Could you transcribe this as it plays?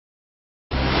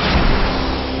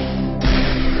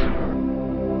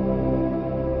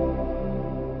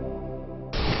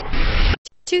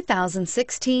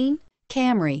2016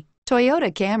 Camry.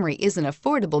 Toyota Camry is an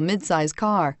affordable midsize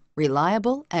car,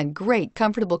 reliable and great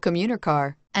comfortable commuter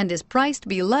car, and is priced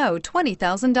below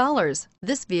 $20,000.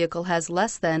 This vehicle has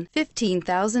less than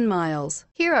 15,000 miles.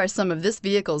 Here are some of this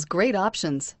vehicle's great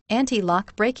options: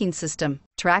 anti-lock braking system,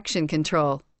 traction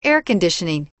control, air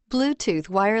conditioning, Bluetooth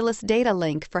wireless data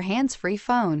link for hands-free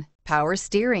phone, power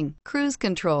steering, cruise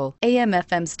control,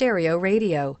 AM/FM stereo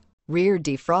radio, rear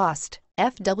defrost,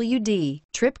 FWD,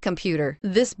 trip computer.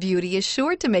 This beauty is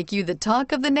sure to make you the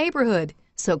talk of the neighborhood.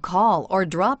 So call or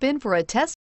drop in for a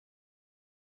test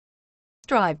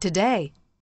drive today.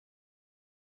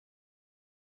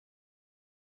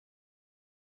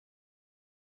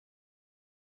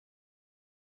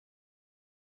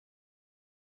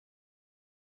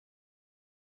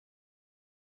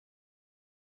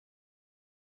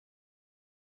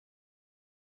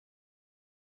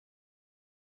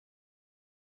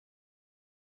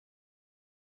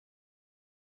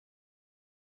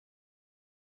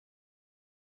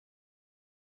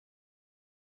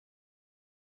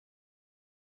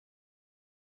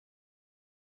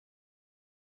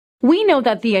 We know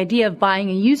that the idea of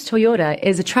buying a used Toyota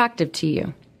is attractive to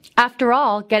you. After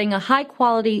all, getting a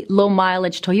high-quality,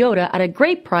 low-mileage Toyota at a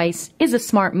great price is a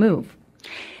smart move.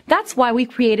 That's why we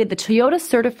created the Toyota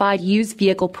Certified Used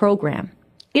Vehicle Program.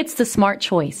 It's the smart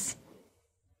choice.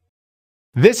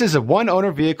 This is a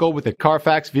one-owner vehicle with a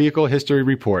CARFAX Vehicle History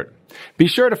Report. Be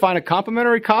sure to find a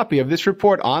complimentary copy of this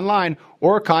report online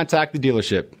or contact the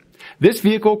dealership. This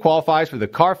vehicle qualifies for the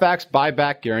CARFAX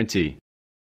Buyback Guarantee.